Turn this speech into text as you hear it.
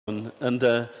And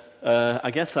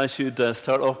I guess I should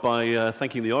start off by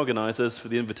thanking the organizers for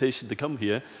the invitation to come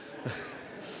here.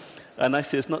 And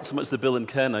actually, it's not so much the Bill and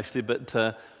Ken, actually, but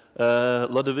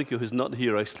Lodovico, who's not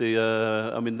here, actually.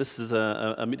 I mean, this is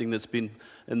a meeting that's been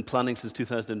in planning since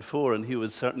 2004, and he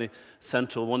was certainly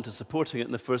central, one, to supporting it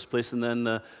in the first place, and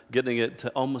then getting it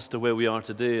almost to where we are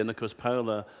today. And of course,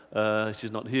 Paola,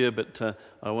 she's not here, but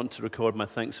I want to record my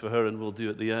thanks for her, and we'll do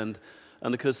at the end.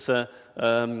 And of course,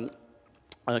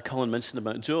 Colin mentioned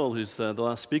about Joel, who's the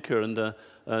last speaker, and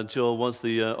Joel was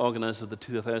the organizer of the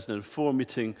 2004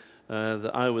 meeting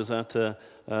that I was at,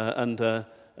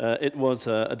 it was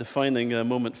a defining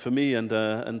moment for me, and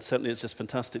certainly it's just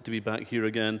fantastic to be back here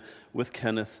again with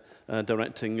Kenneth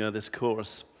directing this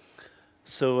course.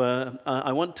 So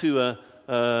I want to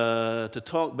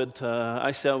talk, but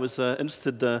actually I was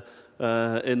interested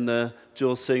in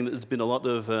Joel saying that there's been a lot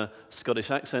of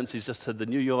Scottish accents. He's just had the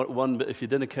New York one, but if you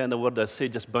didn't ken a word, I'd say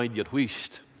just bide your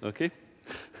wheesht, okay?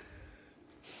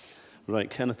 Right,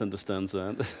 Kenneth understands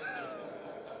that.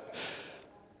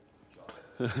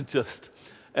 Just.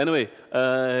 Anyway,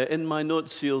 in my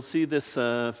notes, you'll see this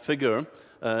figure.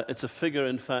 It's a figure,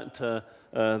 in fact,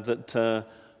 that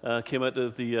came out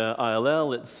of the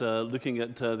ILL. It's looking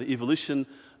at the evolution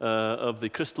of the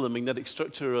crystal and magnetic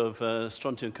structure of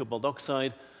strontium cobalt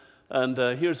oxide. And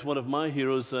here's one of my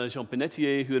heroes, Jean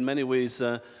Pinetier, who in many ways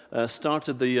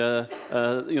started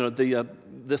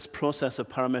this process of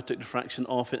parametric diffraction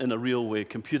off in a real way.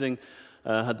 Computing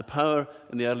had the power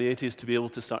in the early 80s to be able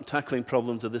to start tackling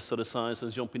problems of this sort of size.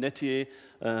 And Jean Pinetier,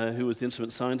 who was the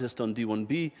instrument scientist on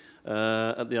D1B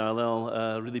at the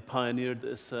ILL, really pioneered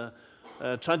this.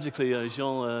 Tragically,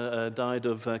 Jean died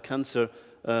of cancer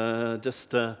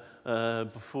just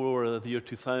before the year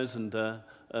 2000,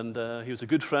 and he was a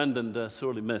good friend and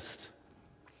sorely missed.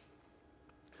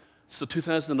 So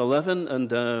 2011,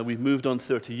 and we've moved on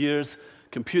 30 years.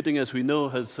 Computing, as we know,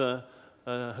 has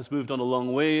moved on a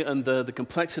long way, and the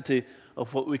complexity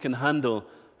of what we can handle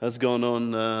has gone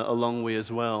on a long way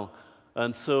as well.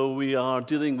 And so we are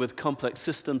dealing with complex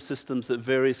systems, systems that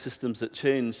vary, systems that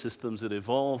change, systems that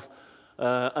evolve,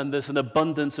 and there's an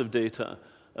abundance of data.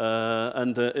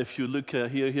 And if you look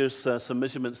here's some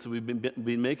measurements that we've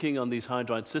been making on these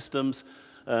hydride systems.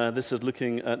 This is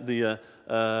looking at the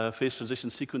phase transition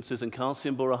sequences in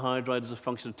calcium borohydride as a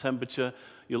function of temperature.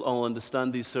 You'll all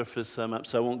understand these surface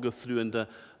maps, so I won't go through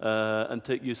and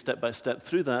take you step by step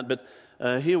through that. But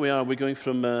here we are. We're going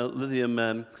from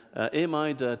lithium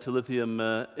amide to lithium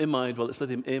imide. Well, it's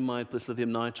lithium amide plus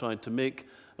lithium nitride to make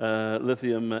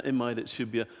lithium imide. It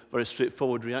should be a very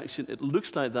straightforward reaction. It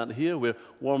looks like that here. We're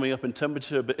warming up in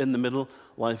temperature, but in the middle,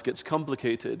 life gets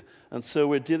complicated. And so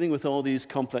we're dealing with all these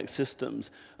complex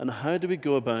systems. And how do we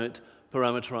go about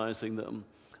parameterizing them?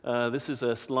 This is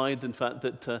a slide, in fact,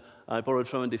 that I borrowed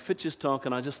from Andy Fitch's talk,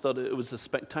 and I just thought it was a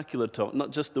spectacular talk,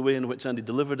 not just the way in which Andy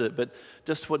delivered it, but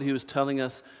just what he was telling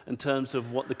us in terms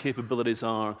of what the capabilities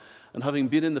are. And having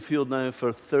been in the field now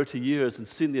for 30 years and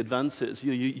seen the advances,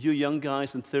 you young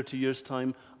guys in 30 years'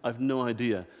 time, I've no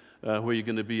idea where you're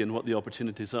going to be and what the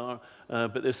opportunities are,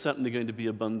 but they're certainly going to be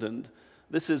abundant.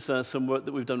 This is some work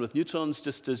that we've done with neutrons,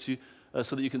 just as you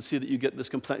so that you can see that you get this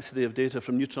complexity of data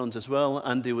from neutrons as well.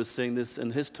 Andy was saying this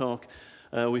in his talk.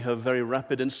 We have very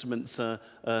rapid instruments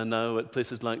now at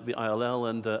places like the ILL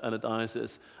and at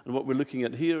ISIS. And what we're looking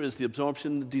at here is the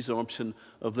absorption, desorption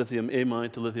of lithium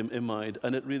amide to lithium imide.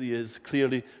 And it really is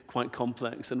clearly quite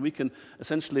complex. And we can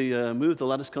essentially move the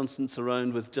lattice constants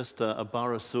around with just a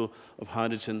bar or so of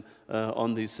hydrogen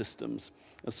on these systems.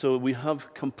 And so we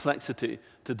have complexity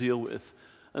to deal with.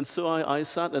 And so I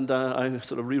sat and I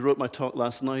sort of rewrote my talk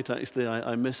last night. Actually,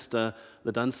 I missed the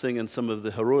dancing and some of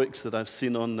the heroics that I've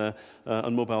seen on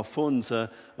mobile phones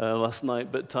last night.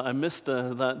 But I missed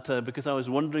that because I was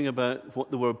wondering about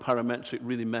what the word parametric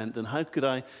really meant and how could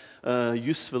I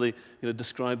usefully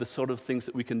describe the sort of things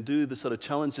that we can do, the sort of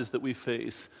challenges that we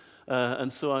face.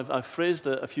 And so I've phrased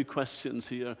a few questions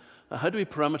here. How do we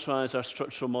parameterize our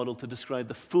structural model to describe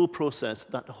the full process,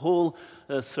 that whole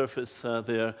surface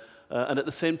there? And at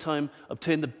the same time,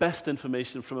 obtain the best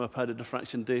information from our powder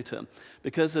diffraction data.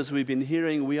 Because as we've been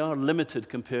hearing, we are limited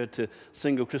compared to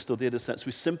single crystal data sets.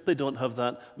 We simply don't have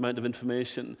that amount of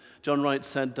information. John Wright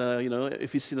said,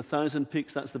 if he's seen 1,000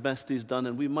 peaks, that's the best he's done.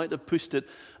 And we might have pushed it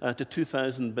to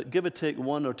 2,000, but give or take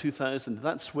 1,000 or 2,000,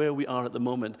 that's where we are at the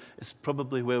moment. It's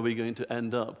probably where we're going to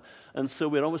end up. And so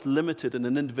we're almost limited in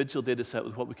an individual data set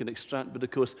with what we can extract. But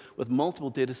of course, with multiple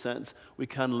data sets, we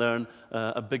can learn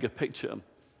a bigger picture.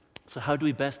 So how do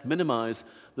we best minimize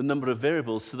the number of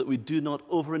variables so that we do not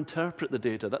overinterpret the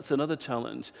data. That's another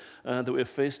challenge that we're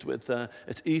faced with.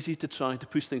 It's easy to try to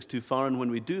push things too far, and when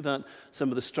we do that, some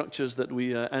of the structures that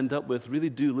we end up with really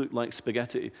do look like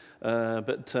spaghetti.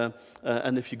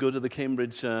 And if you go to the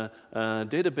Cambridge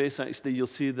database, actually, you'll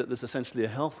see that there's essentially a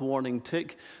health warning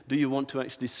tick. Do you want to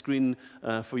actually screen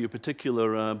for your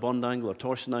particular bond angle or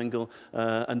torsion angle,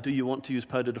 and do you want to use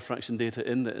powder diffraction data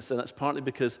in this? And that's partly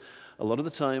because a lot of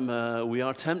the time we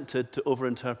are tempted to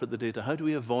overinterpret the data. How do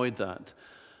we avoid that?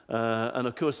 And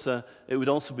of course, it would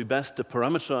also be best to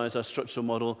parameterize our structural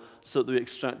model so that we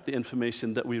extract the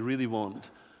information that we really want.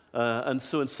 And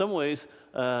so in some ways,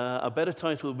 a better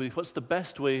title would be, what's the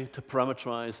best way to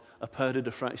parameterize a powder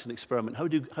diffraction experiment? How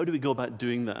do we go about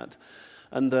doing that?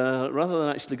 And rather than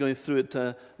actually going through it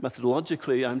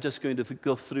methodologically, I'm just going to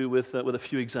go through with a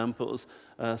few examples,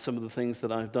 some of the things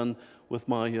that I've done with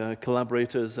my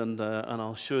collaborators, and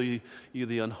I'll show you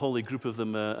the unholy group of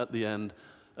them at the end.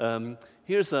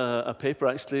 Here's a paper,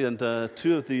 actually, and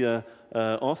two of the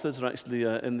authors are actually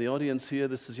in the audience here.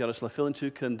 This is Jaroslav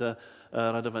Filinchuk and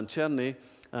Radovan Cherny.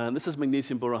 And this is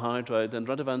magnesium borohydride, and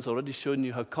Radovan's already shown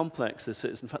you how complex this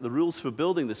is. In fact, the rules for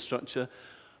building this structure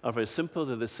are very simple.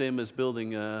 They're the same as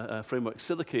building framework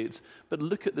silicates. But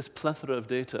look at this plethora of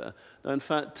data. Now, in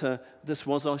fact, this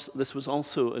was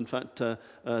also, in fact,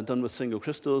 done with single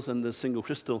crystals, and there's single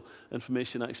crystal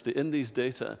information actually in these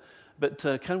data.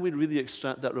 But can we really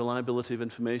extract that reliability of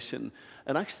information?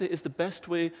 And actually, is the best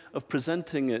way of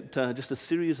presenting it just a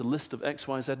series, a list of X,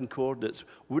 Y, Z, and coordinates?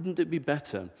 Wouldn't it be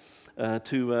better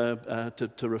to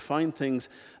refine things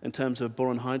in terms of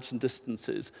boron-hydrogen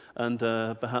distances and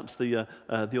perhaps the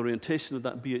orientation of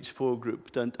that BH4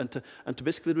 group, and to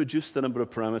basically reduce the number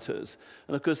of parameters?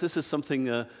 And of course, this is something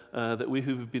that we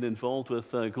who've been involved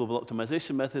with global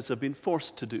optimization methods have been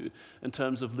forced to do in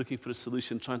terms of looking for a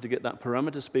solution, trying to get that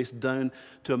parameter space down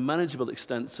to a manageable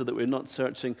extent so that we're not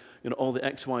searching all the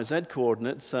X, Y, Z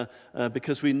coordinates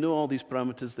because we know all these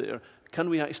parameters there. Can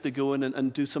we actually go in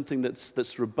and do something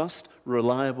that's robust,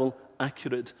 reliable,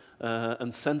 accurate,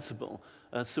 and sensible?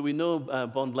 So we know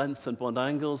bond lengths and bond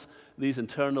angles. These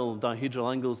internal dihedral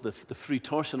angles, the free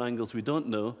torsion angles, we don't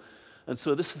know. And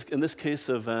so in this case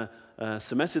of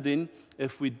cimetidine,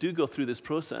 if we do go through this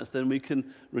process, then we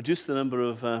can reduce the number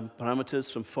of parameters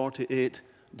from 48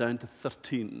 down to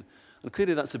 13. And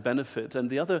clearly that's a benefit. And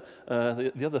the other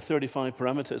 35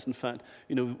 parameters, in fact,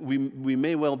 we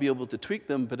may well be able to tweak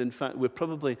them, but in fact we're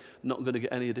probably not going to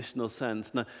get any additional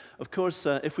sense. Now, of course,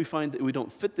 if we find that we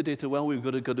don't fit the data well, we've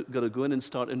got to go in and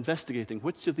start investigating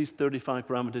which of these 35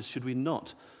 parameters should we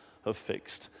not have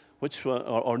fixed, which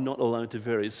are not allowed to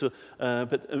vary. So,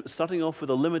 but starting off with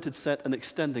a limited set and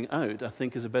extending out, I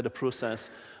think, is a better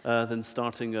process than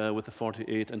starting with the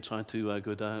 48 and trying to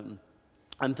go down.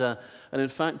 And in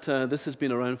fact, this has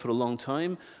been around for a long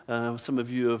time. Some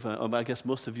of you have, I guess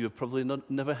most of you have probably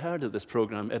never heard of this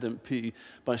program, EDIMP,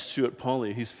 by Stuart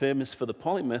Pauly. He's famous for the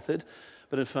Pauly method,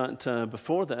 but in fact,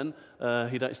 before then,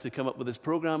 he'd actually come up with this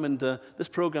program, and this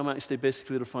program actually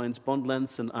basically refines bond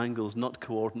lengths and angles, not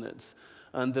coordinates.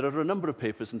 And there are a number of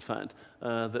papers, in fact,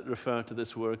 that refer to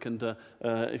this work. And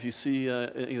if you see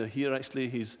here, actually,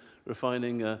 he's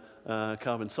refining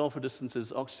carbon-sulfur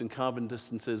distances, oxygen-carbon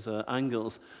distances,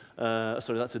 angles.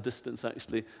 Sorry, that's a distance,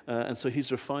 actually. And so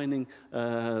he's refining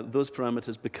those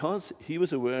parameters because he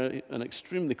was aware, an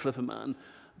extremely clever man,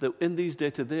 that in these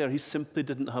data there, he simply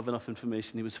didn't have enough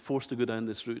information. He was forced to go down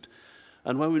this route.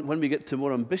 And when we get to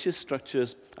more ambitious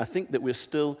structures, I think that we're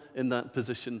still in that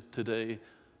position today.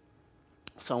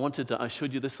 So I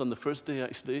showed you this on the first day,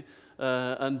 actually,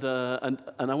 and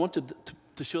I wanted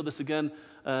to show this again,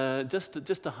 just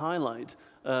to highlight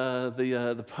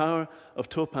the power of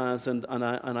Topaz, and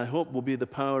I hope will be the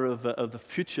power of the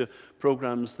future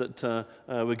programs that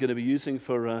we're going to be using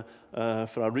for our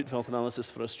Rietveld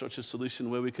analysis for a structure solution,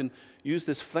 where we can use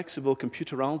this flexible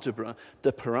computer algebra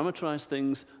to parameterize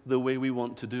things the way we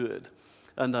want to do it.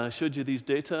 And I showed you these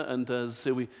data, and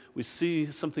so we see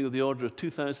something of the order of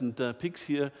 2,000 peaks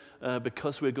here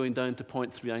because we're going down to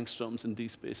 0.3 angstroms in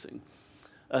D-spacing.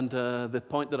 And the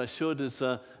point that I showed is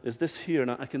this here,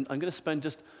 and I'm going to spend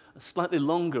just slightly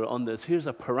longer on this. Here's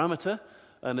a parameter,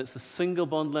 and it's the single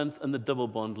bond length and the double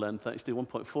bond length, actually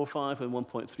 1.45 and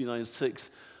 1.396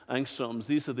 angstroms.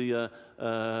 These are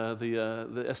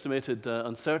the estimated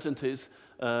uncertainties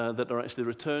that are actually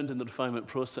returned in the refinement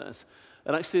process.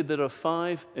 And actually, there are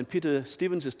 5, in Peter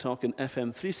Stevens' talk in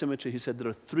FM3 symmetry, he said there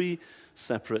are 3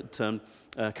 separate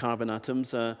carbon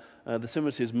atoms. The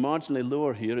symmetry is marginally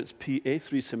lower here, it's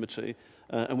PA3 symmetry,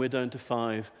 and we're down to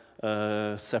 5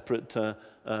 separate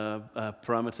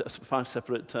parameters, 5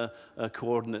 separate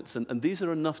coordinates. And these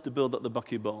are enough to build up the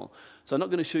buckyball. So I'm not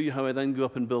going to show you how I then go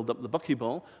up and build up the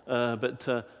buckyball, but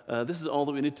this is all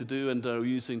that we need to do, and we're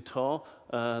using tau,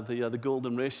 the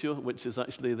golden ratio, which is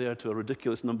actually there to a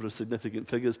ridiculous number of significant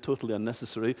figures, totally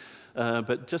unnecessary.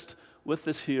 But just with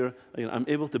this here, I'm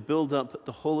able to build up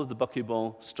the whole of the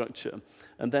buckyball structure.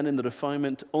 And then in the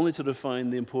refinement, only to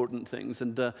refine the important things.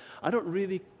 And I don't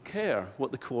really care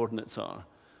what the coordinates are.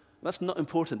 That's not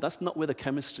important. That's not where the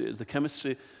chemistry is. The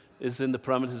chemistry is in the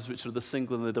parameters which are the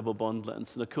single and the double bond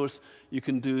lengths. And of course, you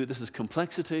can do, this is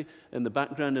complexity in the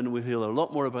background, and we'll hear a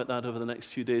lot more about that over the next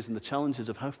few days, and the challenges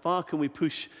of how far can we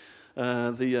push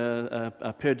the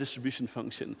pair distribution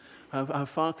function. How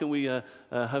far can we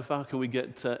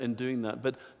get in doing that?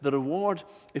 But the reward,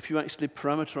 if you actually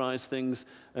parameterize things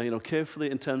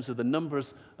carefully in terms of the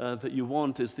numbers that you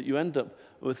want, is that you end up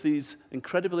with these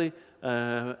incredibly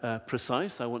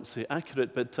precise, I won't say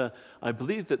accurate, but I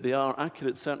believe that they are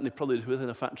accurate, certainly probably within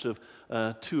a factor of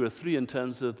 2 or 3 in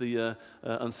terms of the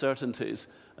uncertainties.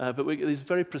 But we get these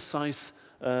very precise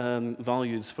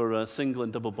values for single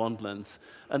and double bond lengths.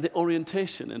 And the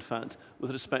orientation, in fact, with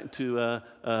respect to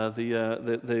the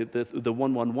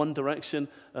 1-1-1 direction,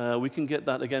 we can get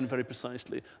that again very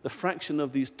precisely. The fraction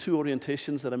of these 2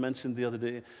 orientations that I mentioned the other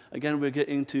day, again, we're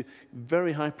getting to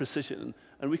very high precision.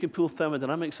 And we can pull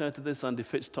thermodynamics out of this. Andy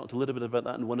Fitch talked a little bit about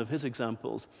that in one of his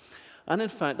examples. And in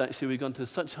fact, actually, we've gone to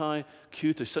such high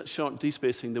Q to such short D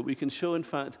spacing that we can show, in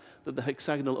fact, that the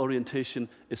hexagonal orientation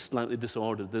is slightly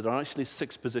disordered. There are actually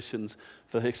 6 positions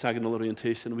for hexagonal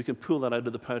orientation. We can pull that out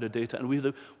of the powder data. And we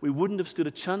wouldn't have stood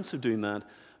a chance of doing that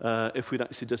if we'd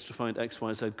actually just refined X,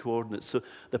 Y, Z coordinates. So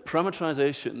the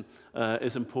parameterization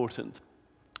is important.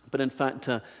 But in fact,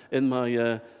 in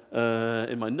my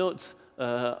notes,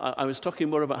 I was talking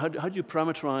more about how do you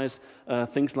parameterize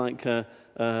things like the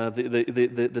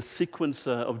sequence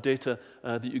of data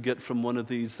that you get from one of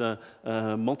these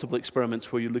multiple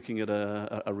experiments where you're looking at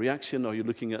a reaction, or you're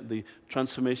looking at the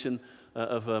transformation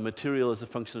of a material as a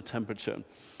function of temperature.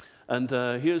 And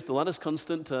here's the lattice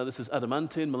constant. This is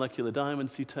adamantane, molecular diamond,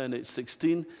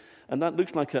 C10H16. And that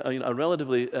looks like a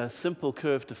relatively simple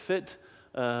curve to fit.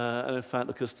 And in fact,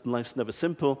 because life's never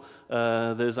simple,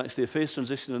 there's actually a phase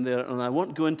transition in there. And I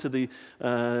won't go into the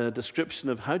description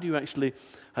of how do you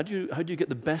get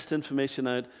the best information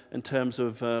out in terms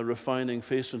of refining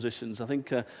phase transitions. I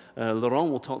think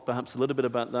Laurent will talk perhaps a little bit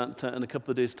about that in a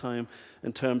couple of days' time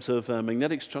in terms of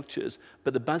magnetic structures.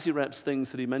 But the Basireps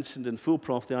things that he mentioned in full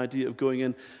prof, the idea of going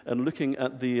in and looking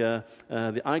at the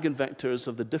eigenvectors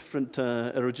of the different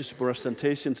irreducible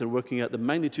representations and working out the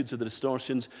magnitudes of the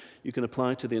distortions, you can apply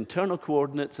to the internal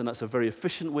coordinates, and that's a very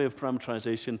efficient way of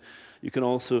parameterization. You can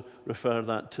also refer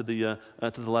that to the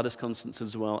lattice constants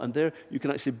as well. And there you can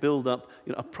actually build up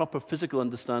a proper physical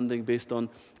understanding based on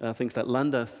things like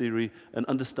Landau theory, and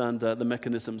understand the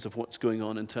mechanisms of what's going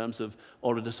on in terms of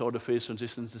order-disorder phase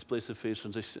transitions, displacive phase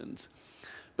transitions.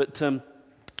 But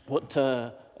what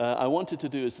I wanted to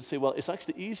do is to say, well, it's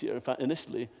actually easier, in fact,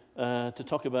 initially, to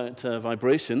talk about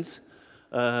vibrations.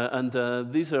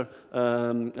 These are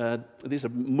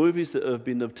movies that have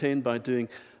been obtained by doing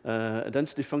a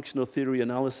density functional theory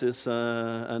analysis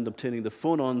and obtaining the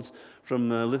phonons from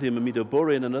lithium amido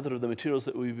borane and other of the materials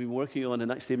that we've been working on,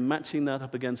 and actually matching that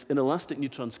up against inelastic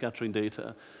neutron scattering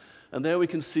data. And there we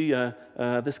can see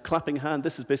this clapping hand.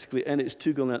 This is basically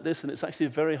NH2 going at this, and it's actually a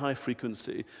very high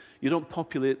frequency. You don't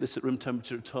populate this at room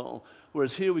temperature at all.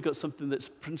 Whereas here we've got something that's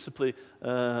principally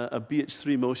a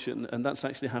BH3 motion, and that's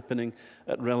actually happening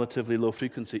at relatively low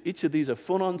frequency. Each of these are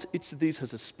phonons. Each of these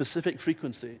has a specific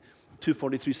frequency.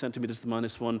 243 centimeters to the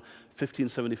minus 1,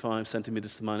 1575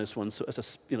 centimeters to the minus 1. So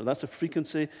as that's a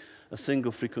frequency, a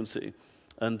single frequency.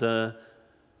 And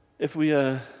if we...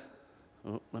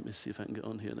 let me see if I can get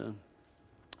on here now.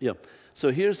 Yeah,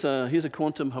 so here's a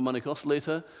quantum harmonic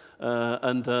oscillator,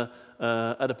 and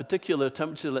at a particular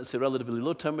temperature, let's say relatively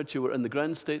low temperature, we're in the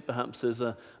ground state. Perhaps there's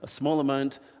a small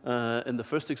amount in the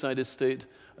first excited state,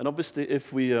 and obviously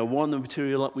if we warm the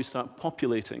material up, we start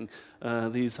populating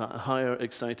these higher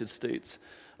excited states,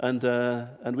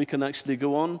 and we can actually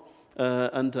go on.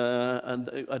 And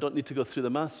I don't need to go through the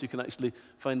maths. You can actually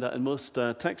find that in most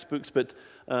textbooks. But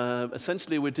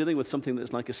essentially, we're dealing with something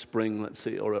that's like a spring, let's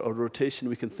say, or a rotation.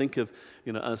 We can think of,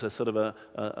 as a sort of a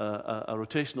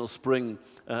rotational spring.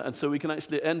 And so we can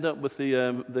actually end up with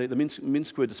the mean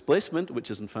square displacement, which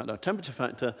is in fact our temperature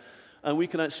factor. And we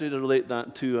can actually relate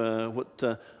that to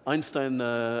what Einstein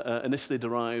initially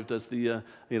derived as the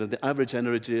average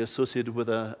energy associated with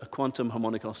a quantum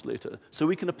harmonic oscillator. So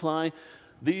we can apply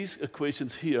these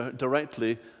equations here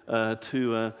directly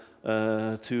to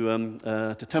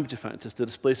temperature factors, to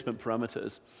displacement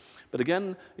parameters. But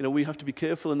again, we have to be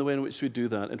careful in the way in which we do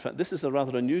that. In fact, this is a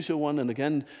rather unusual one, and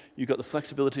again, you've got the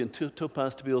flexibility in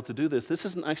Topaz to be able to do this. This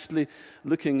isn't actually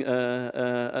looking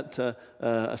at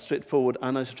a straightforward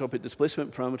anisotropic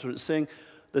displacement parameter. It's saying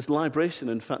there's libration.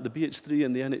 In fact, the BH3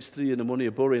 and the NH3 in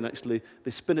ammonia borane, actually,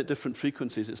 they spin at different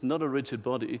frequencies. It's not a rigid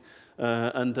body.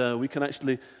 And we can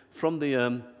actually, from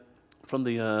the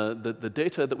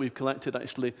data that we've collected,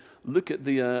 actually look at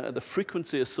the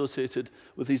frequency associated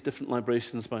with these different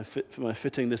librations by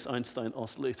fitting this Einstein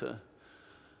oscillator.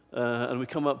 And we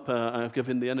come up, I've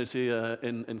given the energy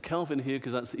in Kelvin here,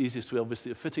 because that's the easiest way,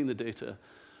 obviously, of fitting the data.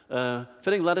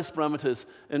 Fitting lattice parameters,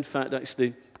 in fact,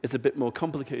 actually, is a bit more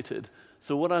complicated.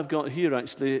 So what I've got here,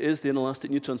 actually, is the inelastic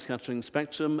neutron scattering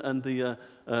spectrum, and the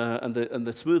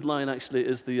smooth line, actually,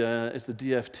 is the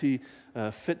DFT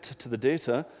fit to the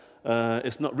data.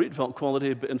 It's not Rietveld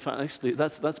quality, but in fact, actually,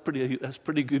 that's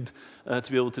pretty good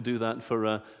to be able to do that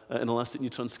for inelastic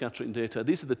neutron scattering data.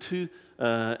 These are the two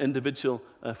individual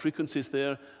frequencies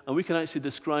there, and we can actually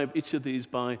describe each of these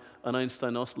by an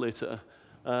Einstein oscillator.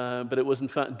 But it was, in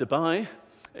fact, Debye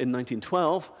in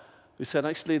 1912 who said,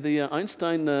 actually, the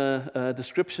Einstein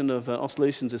description of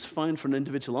oscillations is fine for an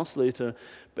individual oscillator,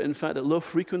 but in fact, at low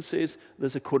frequencies,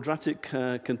 there's a quadratic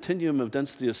continuum of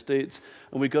density of states,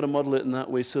 and we've got to model it in that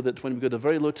way so that when we go to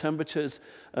very low temperatures,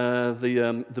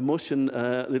 the motion,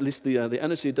 at least the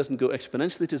energy, doesn't go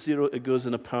exponentially to zero, it goes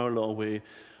in a parallel way.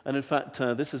 And in fact,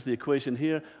 this is the equation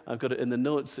here. I've got it in the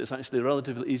notes. It's actually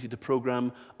relatively easy to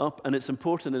program up, and it's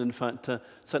important, and in fact,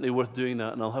 certainly worth doing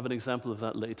that, and I'll have an example of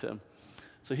that later.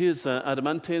 So here's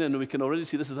adamantane, and we can already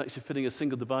see this is actually fitting a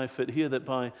single Debye fit here, that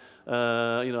by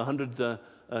 100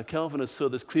 Kelvin or so,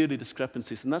 there's clearly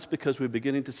discrepancies, and that's because we're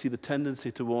beginning to see the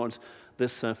tendency towards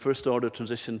this first-order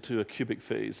transition to a cubic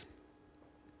phase.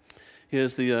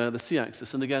 Here's the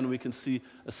c-axis, and again, we can see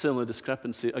a similar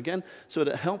discrepancy. Again, so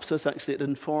it helps us, actually, it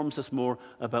informs us more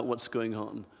about what's going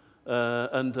on.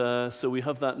 So we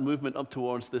have that movement up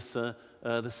towards this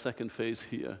second phase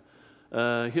here.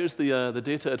 Here's the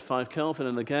data at 5 Kelvin,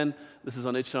 and again, this is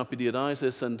on HRPD at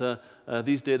ISIS, and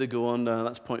these data go on,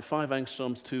 that's 0.5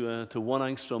 angstroms to 1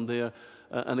 angstrom there.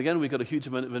 And again, we've got a huge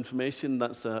amount of information.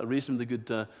 That's a reasonably good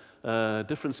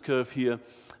difference curve here.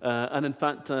 And in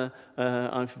fact,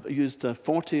 I've used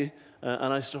 40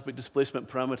 anisotropic displacement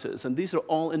parameters, and these are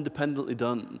all independently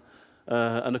done.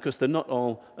 And of course, they're not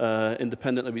all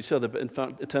independent of each other, but in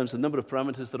fact, in terms of the number of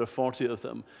parameters, there are 40 of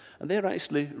them. And they're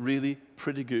actually really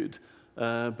pretty good.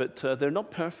 But they're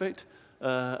not perfect.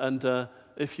 And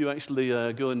if you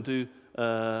actually go and do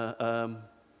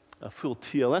a full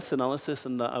TLS analysis,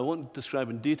 and I won't describe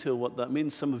in detail what that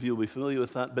means. Some of you will be familiar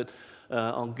with that, but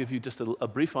I'll give you just a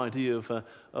brief idea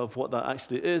of what that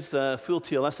actually is. Full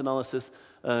TLS analysis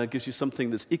gives you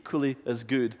something that's equally as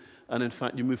good, and in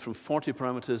fact, you move from 40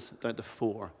 parameters down to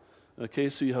 4. Okay,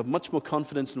 so you have much more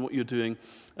confidence in what you're doing.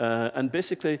 And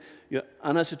basically, your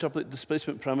anisotropic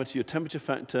displacement parameter, your temperature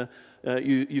factor,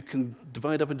 you can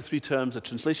divide up into 3 terms: a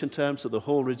translation term, so the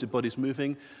whole rigid body's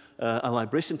moving; a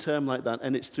libration term, like that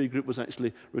NH3 group was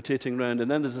actually rotating around; and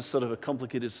then there's a sort of a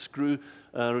complicated screw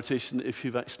rotation if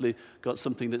you've actually got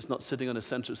something that's not sitting on a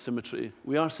center of symmetry.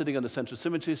 We are sitting on a center of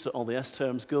symmetry, so all the S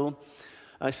terms go.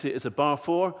 Actually, it's a bar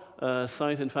 4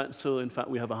 site, in fact, so in fact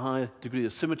we have a high degree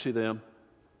of symmetry there.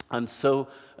 And so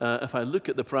if I look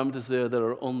at the parameters there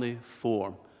are only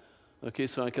 4. Okay,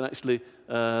 so I can actually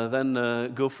then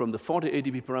go from the 40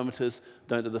 AdB parameters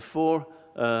down to the 4,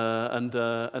 and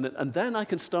then I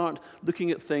can start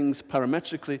looking at things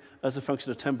parametrically as a function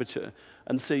of temperature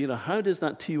and say, how does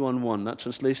that T11, that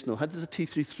translational, how does the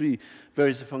T33 vary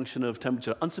as a function of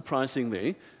temperature?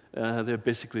 Unsurprisingly, they're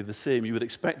basically the same. You would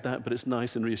expect that, but it's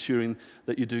nice and reassuring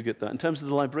that you do get that. In terms of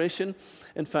the libration,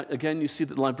 in fact, again, you see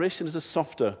that libration is a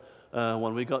softer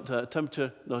one. We got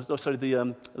temperature,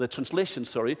 the translation,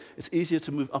 sorry. It's easier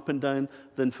to move up and down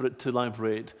than for it to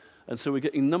librate. And so we're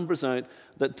getting numbers out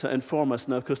that inform us.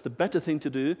 Now, of course, the better thing to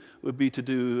do would be to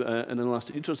do an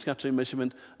inelastic neutron scattering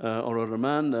measurement or a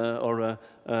Raman or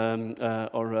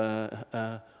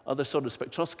other sort of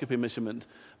spectroscopy measurement.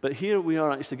 But here we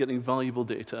are actually getting valuable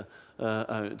data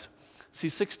out.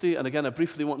 C60, and again, I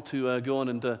briefly want to go on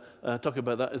and talk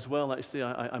about that as well. Actually,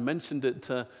 I mentioned it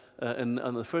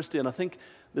on the first day, and I think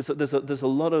there's a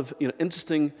lot of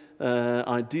interesting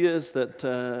ideas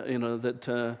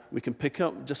that we can pick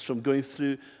up just from going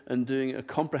through and doing a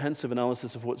comprehensive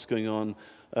analysis of what's going on.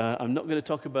 I'm not going to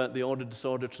talk about the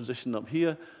order-disorder transition up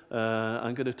here.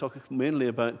 I'm going to talk mainly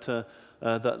about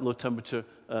that low-temperature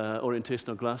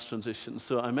orientational glass transition.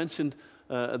 So I mentioned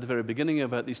at the very beginning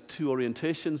about these two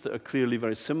orientations that are clearly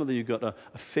very similar. You've got a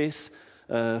face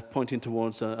pointing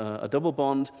towards a double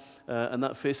bond, and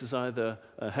that face is either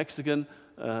a hexagon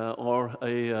or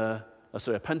a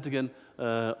pentagon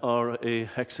or a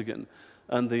hexagon.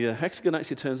 And the hexagon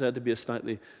actually turns out to be a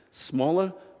slightly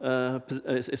smaller,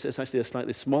 it's actually a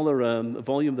slightly smaller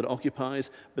volume that it occupies,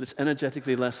 but it's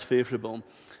energetically less favorable.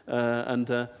 And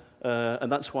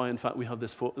that's why, in fact, we have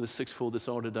this six-fold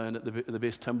disorder down at the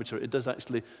base temperature. It does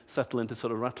actually settle into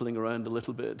sort of rattling around a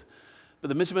little bit. But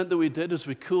the measurement that we did was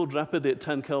we cooled rapidly at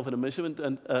 10 Kelvin a measurement,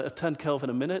 and 10 Kelvin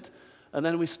a minute, and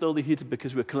then we slowly heated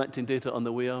because we were collecting data on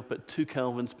the way up at 2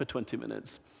 kelvins per 20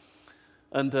 minutes.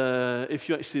 And if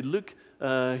you actually look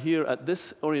here at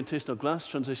this orientational glass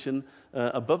transition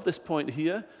above this point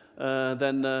here,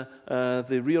 then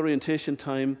the reorientation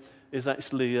time is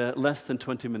actually less than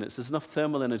 20 minutes. There's enough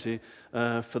thermal energy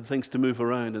for things to move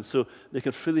around, and so they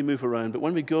can freely move around. But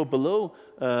when we go below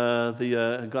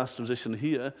the glass transition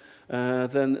here,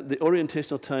 then the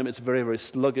orientational time is very, very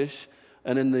sluggish,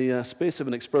 and in the space of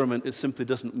an experiment, it simply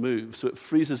doesn't move. So it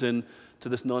freezes in to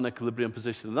this non-equilibrium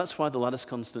position, and that's why the lattice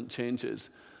constant changes.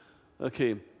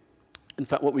 Okay. In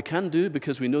fact, what we can do,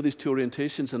 because we know these two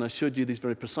orientations, and I showed you these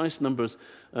very precise numbers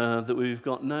that we've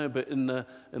got now, but in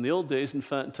the old days, in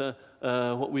fact,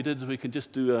 what we did is we could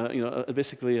just do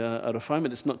basically a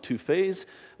refinement. It's not two-phase.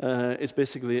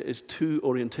 It's two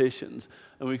orientations,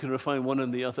 and we can refine one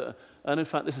and the other. And in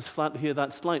fact, this is flat here.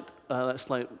 That slight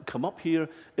come up here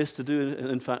is to do,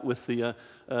 in fact, with the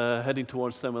heading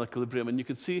towards thermal equilibrium. And you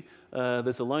can see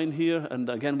there's a line here, and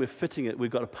again, we're fitting it.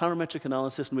 We've got a parametric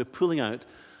analysis, and we're pulling out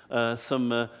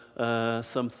some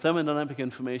thermodynamic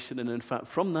information, and in fact,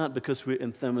 from that, because we're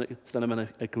in thermal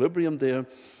equilibrium there,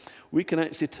 we can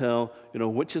actually tell,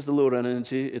 which is the lower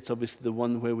energy. It's obviously the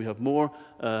one where we have more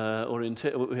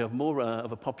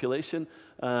of a population,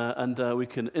 and we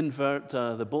can invert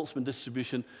the Boltzmann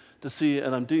distribution to see.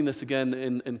 And I'm doing this again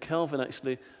in Kelvin,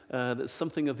 actually. That's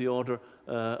something of the order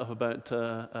of about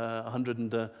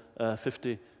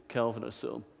 150 Kelvin or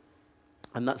so.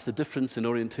 And that's the difference in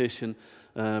orientation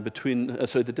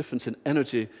the difference in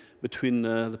energy between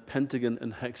the pentagon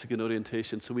and hexagon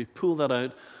orientation. So we've pulled that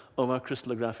out of our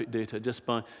crystallographic data just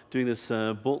by doing this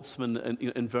Boltzmann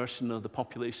inversion of the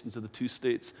populations of the two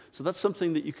states. So that's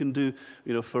something that you can do,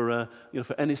 for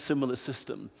any similar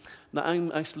system. Now I'm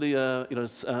actually,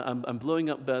 I'm blowing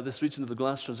up this region of the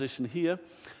glass transition here.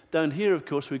 Down here, of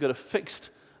course, we've got a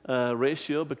fixed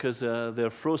ratio because they're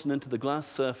frozen into the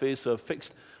glass phase, so a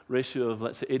fixed ratio of,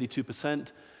 let's say,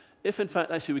 82%. If, in fact,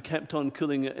 actually we kept on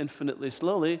cooling it infinitely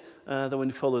slowly, then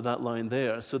we follow that line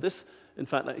there. So this, in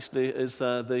fact, actually is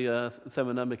the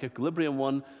thermodynamic equilibrium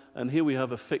one, and here we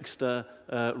have a fixed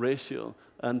ratio,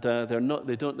 and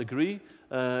they don't agree.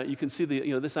 You can see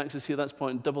this axis here, that's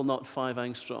 0.005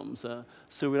 angstroms.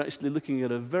 So we're actually looking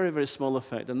at a very, very small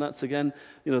effect, and that's, again,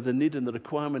 the need and the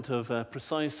requirement of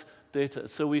precise data.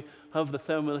 So we have the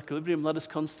thermal equilibrium lattice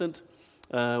constant.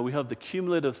 We have the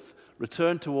cumulative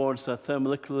return towards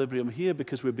thermal equilibrium here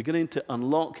because we're beginning to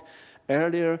unlock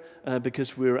earlier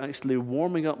because we're actually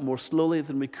warming up more slowly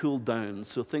than we cool down.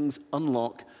 So things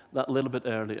unlock that little bit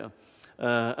earlier.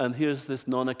 And here's this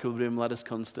non-equilibrium lattice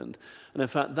constant. And in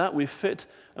fact, that we fit,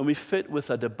 and we fit with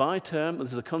a Debye term.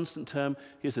 This is a constant term.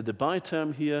 Here's a Debye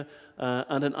term here,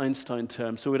 and an Einstein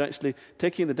term. So we're actually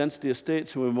taking the density of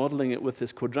states, and we're modeling it with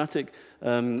this quadratic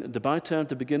Debye term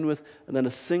to begin with, and then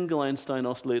a single Einstein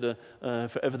oscillator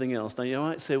for everything else. Now, you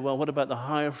might say, well, what about the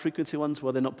higher frequency ones?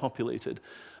 Well, they're not populated.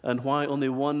 And why only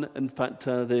one? In fact,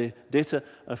 the data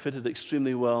are fitted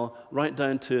extremely well, right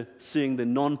down to seeing the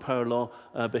non-power law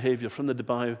behavior from the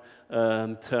Debye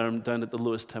term down at the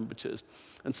lowest temperatures.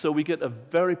 And so we get a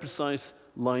very precise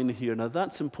line here. Now,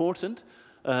 that's important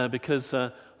because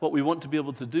what we want to be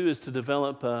able to do is to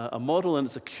develop a model, and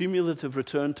it's a cumulative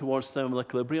return towards thermal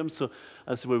equilibrium. So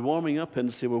as we're warming up,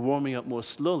 and say we're warming up more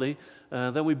slowly,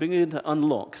 then we begin to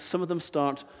unlock. Some of them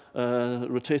start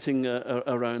rotating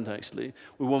around, actually.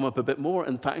 We warm up a bit more.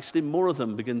 In fact, actually, more of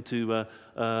them begin to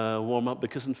warm up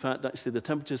because, in fact, actually, the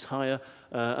temperature is higher.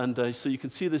 So you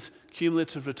can see this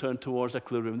cumulative return towards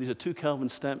equilibrium. These are 2 Kelvin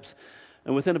steps.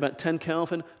 And within about 10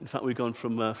 Kelvin, in fact, we've gone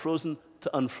from frozen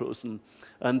to unfrozen.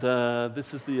 And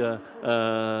this is the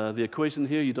equation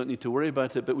here. You don't need to worry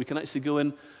about it, but we can actually go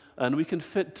in and we can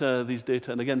fit these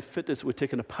data. And again, fit this. We're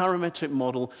taking a parametric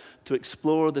model to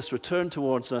explore this return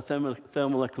towards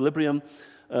thermal equilibrium.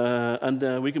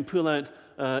 And we can pull out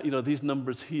these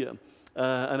numbers here.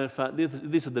 And in fact,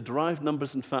 these are the derived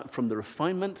numbers, in fact, from the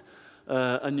refinement.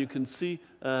 and you can see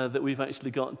that we've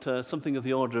actually got something of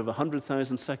the order of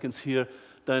 100,000 seconds here,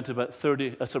 down to about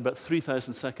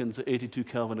 3,000 seconds at 82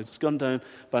 Kelvin. It's gone down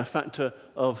by a factor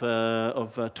of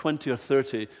 20 or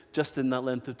 30 just in that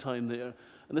length of time there.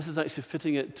 And this is actually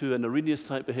fitting it to an Arrhenius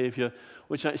type behavior,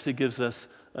 which actually gives us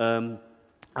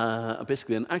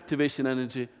basically an activation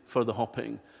energy for the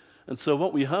hopping. And so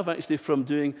what we have actually from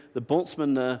doing the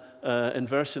Boltzmann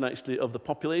inversion actually of the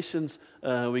populations,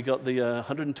 we got the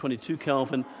 122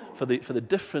 Kelvin for the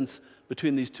difference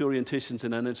between these two orientations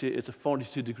in energy. It's a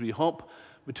 42-degree hop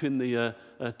between the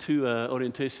two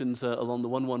orientations along the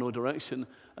 110 direction.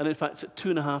 And in fact, it's at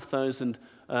 2,500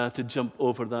 to jump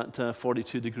over that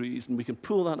 42 degrees. And we can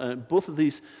pull that out, both of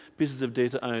these pieces of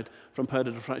data out from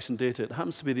powder diffraction data. It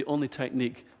happens to be the only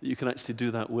technique that you can actually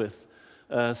do that with.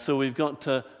 So we've got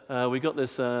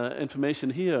this information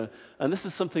here, and this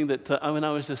is something that I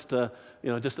was just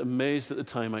amazed at the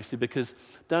time actually, because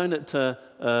down at or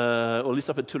at least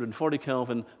up at 240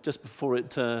 Kelvin, just before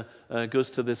it goes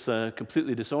to this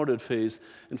completely disordered phase.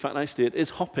 In fact, actually, it is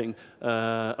hopping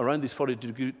around these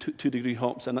 42-degree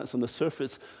hops, and that's on the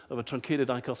surface of a truncated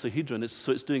icosahedron.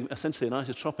 So it's doing essentially an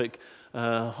isotropic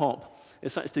hop.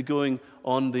 It's actually going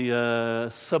on the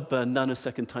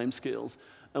sub-nanosecond timescales.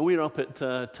 And we're up at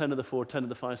 10 to the 4, 10 to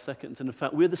the 5 seconds. And in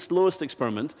fact, we're the slowest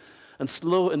experiment. And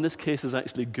slow in this case is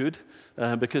actually good,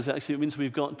 because actually it means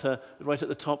we've got right at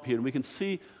the top here. And we can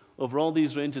see over all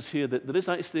these ranges here that there is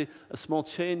actually a small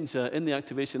change in the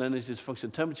activation energy as a function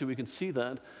of temperature. We can see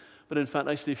that. But in fact,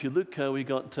 actually, if you look, we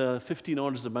got 15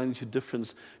 orders of magnitude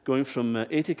difference going from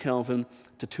 80 Kelvin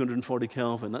to 240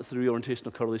 Kelvin. That's the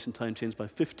reorientational correlation time change by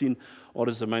 15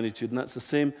 orders of magnitude. And that's the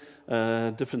same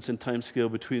difference in time scale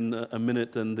between a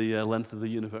minute and the length of the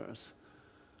universe.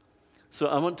 So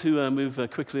I want to move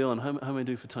quickly on. How am I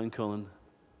doing for time, Colin?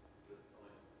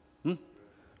 You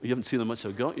haven't seen how much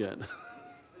I've got yet.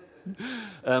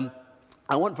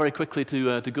 I want very quickly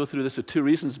to go through this for two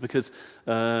reasons, because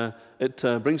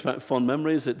it brings back fond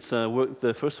memories. It's work.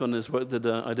 The first one is work that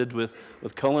I did with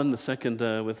Colin. The second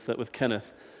with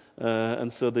Kenneth.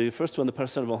 And so the first one, the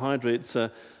paracetamol hydrates,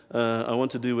 I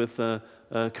want to do with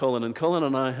Colin. And Colin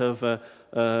and I have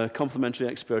complementary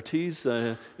expertise.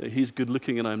 He's good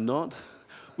looking and I'm not.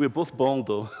 We're both bald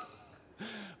though.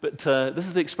 But this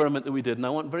is the experiment that we did, and I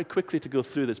want very quickly to go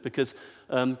through this because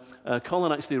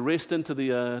Colin actually raced into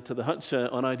the hutch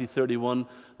on ID31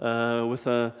 with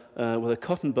a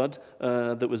cotton bud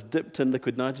that was dipped in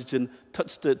liquid nitrogen,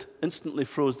 touched it, instantly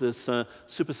froze this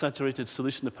supersaturated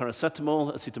solution of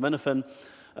paracetamol, acetaminophen,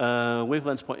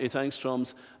 wavelengths 0.8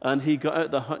 angstroms, and he got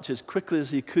out the hutch as quickly as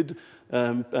he could,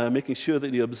 making sure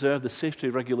that he observed the safety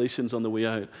regulations on the way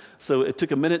out. So it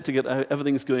took a minute to get out,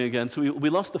 everything's going again. So we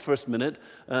lost the first minute,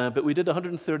 but we did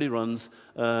 130 runs,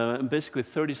 and basically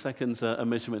 30 seconds a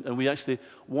measurement, and we actually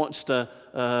watched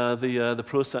the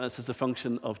process as a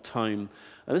function of time.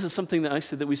 And this is something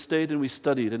that we stayed and we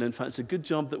studied, and in fact it's a good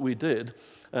job that we did,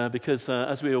 because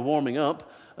as we were warming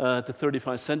up to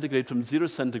 35 centigrade from 0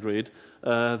 centigrade,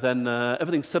 then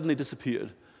everything suddenly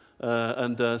disappeared.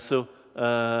 So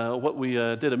what we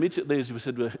did immediately is we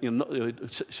said,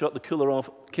 shut the cooler off,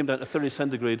 came down to 30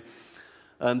 centigrade,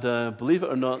 and believe it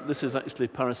or not, this is actually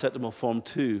paracetamol form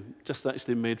 2, just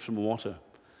actually made from water.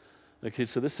 Okay,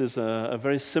 so this is a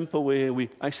very simple way. We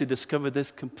actually discovered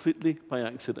this completely by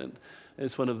accident.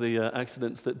 It's one of the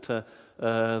accidents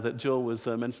that Joe was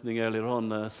mentioning earlier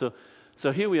on.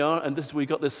 So here we are, and we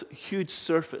got this huge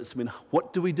surface. I mean,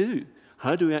 what do we do?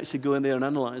 How do we actually go in there and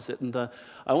analyze it? And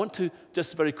I want to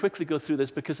just very quickly go through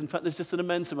this because, in fact, there's just an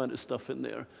immense amount of stuff in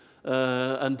there.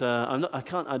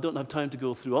 I don't have time to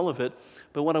go through all of it.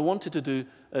 But what I wanted to do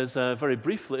is, very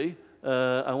briefly,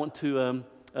 I want to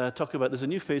talk about, there's a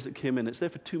new phase that came in. It's there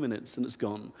for 2 minutes, and it's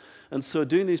gone. And so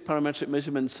doing these parametric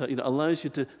measurements allows you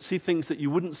to see things that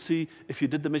you wouldn't see if you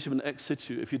did the measurement ex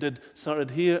situ. If you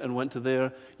started here and went to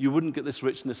there, you wouldn't get this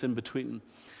richness in between.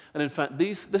 And in fact,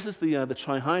 this is the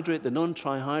trihydrate, the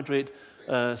non-trihydrate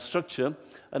structure.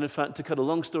 And in fact, to cut a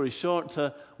long story short,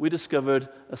 we discovered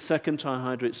a second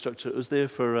trihydrate structure. It was there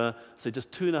for, say,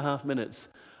 just 2.5 minutes.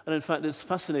 And in fact, it's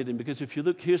fascinating because if you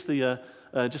look, here's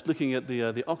just looking at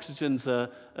the oxygens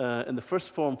in the first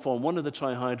form 1 of the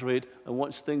trihydrate, and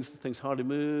watch things hardly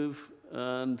move,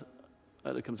 and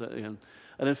Out it comes out again.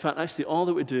 And in fact, actually, all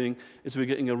that we're doing is we're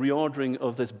getting a reordering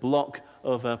of this block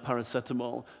of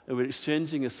paracetamol, and we're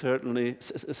exchanging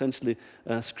essentially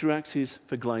screw axes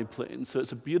for glide planes. So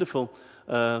it's a beautiful,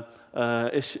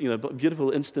 beautiful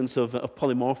instance of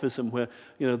polymorphism where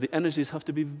the energies have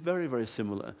to be very, very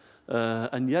similar,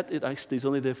 and yet it actually is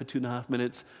only there for 2.5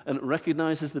 minutes, and it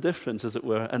recognizes the difference, as it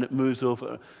were, and it moves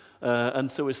over. And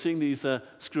so we're seeing these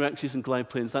screw axes and glide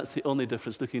planes. That's the only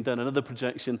difference. Looking down another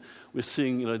projection, we're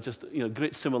seeing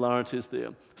great similarities there.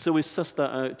 So we sussed that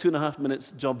out. 2.5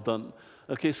 minutes, job done.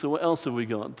 Okay, so what else have we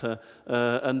got?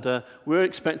 We're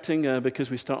expecting, because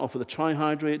we start off with a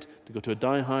trihydrate, to go to a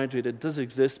dihydrate. It does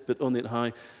exist, but only at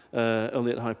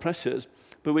high pressures.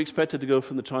 But we expect it to go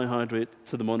from the trihydrate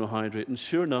to the monohydrate, and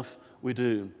sure enough, we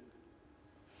do.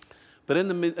 But in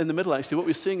the middle, actually, what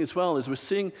we're seeing as well is we're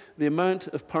seeing the amount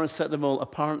of paracetamol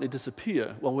apparently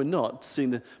disappear. Well, we're not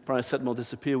seeing the paracetamol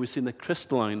disappear. We're seeing the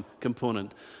crystalline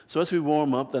component. So as we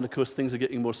warm up, then, of course, things are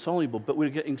getting more soluble. But we're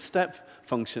getting step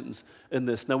functions in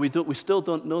this. Now, we still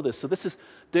don't know this. So this is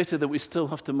data that we still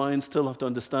have to mine, still have to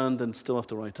understand, and still have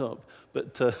to write up.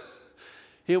 But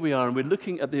here we are, and we're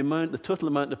looking at the total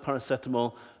amount of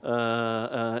paracetamol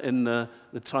in the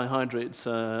trihydrates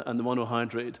and the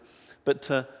monohydrate.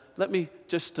 But let me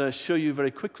just show you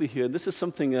very quickly here. This is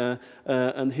something,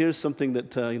 and here's something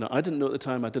that I didn't know at the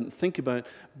time, I didn't think about,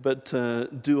 but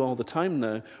do all the time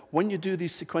now. When you do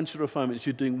these sequential refinements,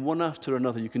 you're doing one after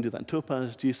another. You can do that in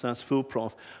Topaz, GSAS, Full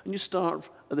Prof, and you start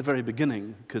at the very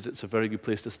beginning, because it's a very good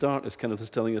place to start, as Kenneth was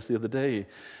telling us the other day.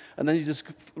 And then you just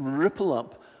ripple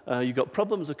up. You've got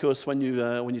problems, of course, when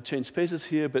you change phases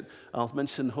here, but I'll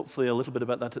mention hopefully a little bit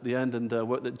about that at the end, and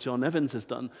work that John Evans has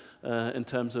done in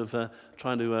terms of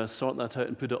trying to sort that out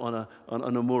and put it on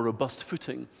a more robust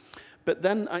footing. But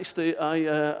then, actually,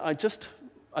 I just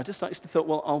actually thought,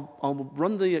 well, I'll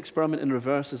run the experiment in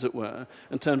reverse, as it were,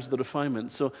 in terms of the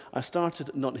refinement. So I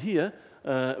started not here,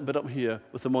 but up here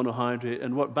with the monohydrate,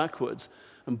 and worked backwards.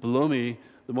 And below me,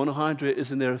 the monohydrate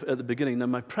is in there at the beginning. Now,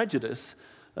 my prejudice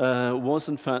was,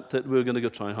 in fact, that we were going to go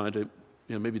trihydrate,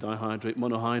 maybe dihydrate,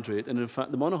 monohydrate. And in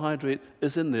fact, the monohydrate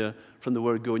is in there from the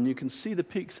word go. And you can see the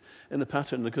peaks in the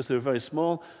pattern because they were very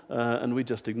small, and we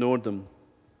just ignored them.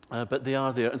 But they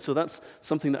are there. And so that's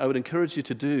something that I would encourage you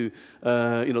to do.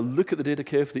 Look at the data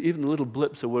carefully. Even the little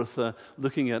blips are worth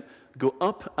looking at. Go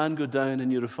up and go down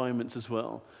in your refinements as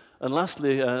well. And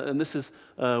lastly, and this is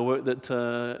work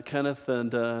that Kenneth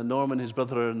and Norman, his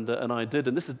brother, and I did.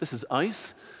 And this is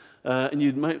ice. And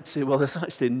you might say, well, there's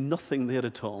actually nothing there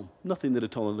at all. Nothing there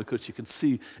at all. And of course, you can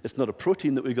see it's not a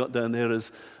protein that we got down there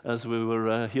as we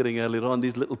were hearing earlier on.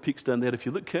 These little peaks down there, if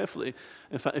you look carefully,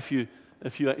 in fact, if you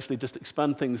actually just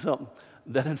expand things up,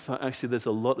 then in fact, actually, there's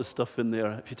a lot of stuff in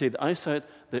there. If you take the ice out,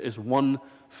 there is one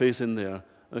phase in there.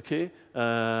 Okay?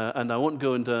 And I won't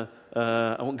go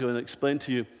and explain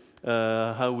to you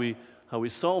how we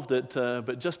solved it,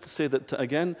 but just to say that,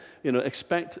 again,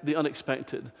 expect the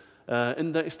unexpected.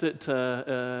 Indexed it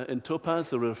in Topaz.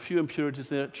 There were a few impurities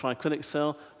there. Triclinic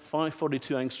cell,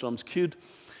 542 angstroms cubed.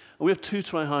 And we have 2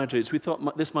 trihydrates. We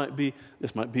thought this might be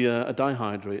a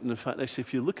dihydrate. And in fact, actually,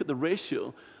 if you look at the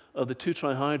ratio of the 2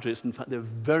 trihydrates, in fact, they're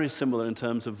very similar in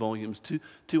terms of volumes.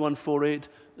 2148,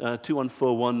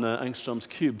 2141 angstroms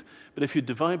cubed. But if you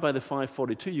divide by the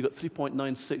 542, you got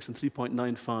 3.96 and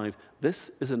 3.95.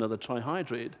 This is another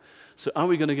trihydrate. So are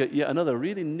we going to get yet another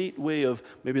really neat way of,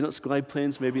 maybe not glide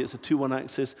planes, maybe it's a 2-1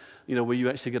 axis, where you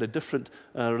actually get a different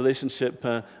relationship,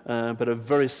 but a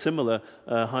very similar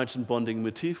hydrogen bonding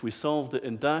motif. We solved it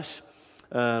in DASH,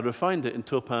 refined it in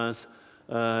Topaz.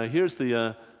 Here's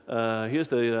the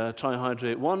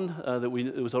trihydrate 1 that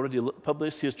was already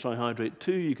published. Here's trihydrate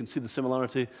 2. You can see the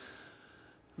similarity.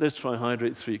 There's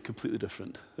trihydrate 3, completely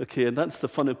different. Okay, and that's the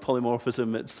fun of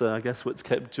polymorphism. It's, I guess, what's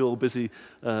kept Joel busy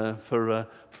for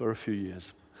a few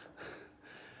years.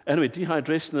 Anyway,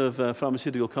 dehydration of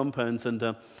pharmaceutical compounds, and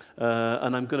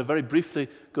I'm going to very briefly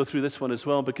go through this one as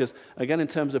well, because, again, in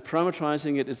terms of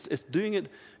parameterizing it, it's doing it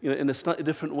in a slightly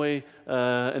different way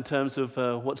in terms of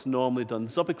what's normally done.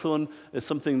 Zopiclone is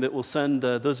something that will send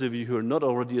those of you who are not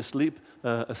already asleep.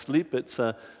 It's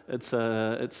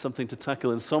something to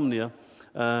tackle insomnia.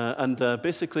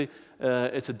 Basically,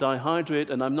 it's a dihydrate,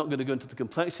 and I'm not going to go into the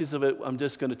complexities of it. I'm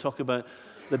just going to talk about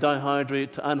the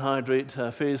dihydrate to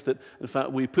anhydrate phase that, in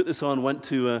fact, we put this on, went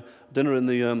to dinner in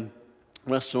the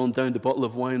restaurant, downed a bottle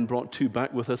of wine, brought 2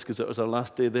 back with us because it was our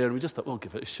last day there, and we just thought, well,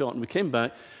 give it a shot. And we came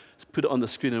back, put it on the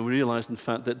screen, and we realized, in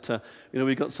fact, that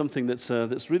we got something that's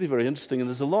really very interesting. And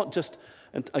there's a lot just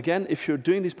And again, if you're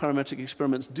doing these parametric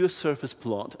experiments, do a surface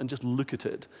plot and just look at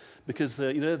it. Because there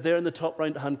in the top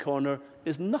right-hand corner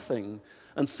is nothing.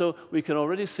 And so we can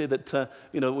already say that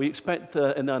we expect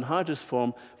in the anhydrous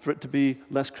form for it to be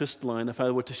less crystalline. If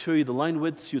I were to show you the line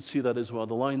widths, you'd see that as well.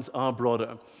 The lines are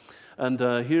broader. And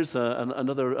here's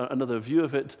another view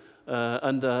of it.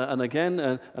 And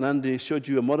again, Andy showed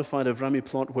you a modified Avrami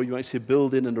plot where you actually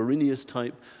build in an Arrhenius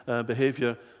type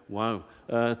behavior, wow,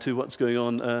 to what's going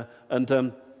on.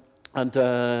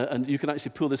 And you can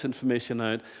actually pull this information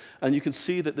out. And you can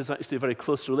see that there's actually a very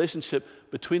close relationship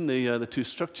between the two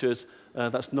structures.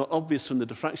 That's not obvious from the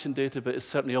diffraction data, but it's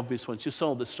certainly obvious once you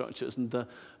solve the structures, and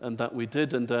that we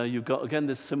did. And you've got, again,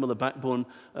 this similar backbone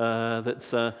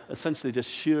that's essentially just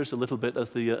shears a little bit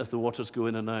as the waters go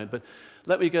in and out. But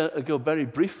let me go very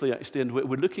briefly, actually, and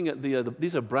we're looking at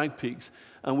these are Bragg peaks,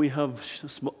 and we have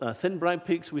thin Bragg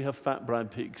peaks, we have fat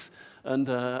Bragg peaks. And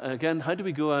again, how do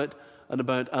we go out and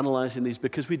about analyzing these?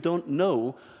 Because we don't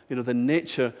know the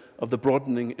nature of the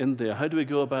broadening in there. How do we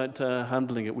go about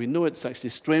handling it? We know it's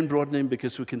actually strain broadening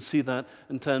because we can see that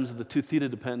in terms of the 2 theta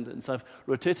dependence. I've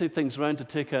rotated things around to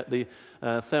take out the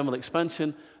thermal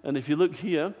expansion. And if you look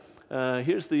here,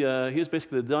 here's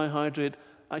basically the dihydrate.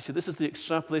 Actually, this is the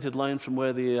extrapolated line from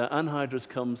where the anhydrous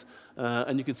comes,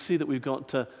 and you can see that we've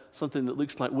got something that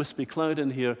looks like wispy cloud in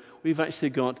here. We've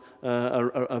actually got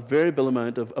a variable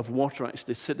amount of water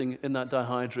actually sitting in that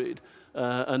dihydrate.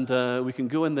 And we can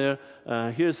go in there.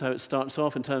 Here's how it starts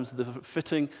off in terms of the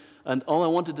fitting. And all I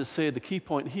wanted to say, the key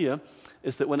point here,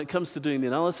 is that when it comes to doing the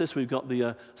analysis, we've got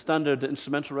the standard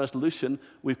instrumental resolution.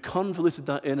 We've convoluted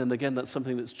that in, and again, that's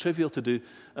something that's trivial to do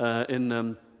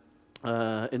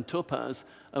in Topaz,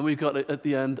 and we got at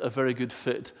the end a very good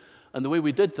fit. And the way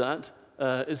we did that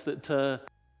is that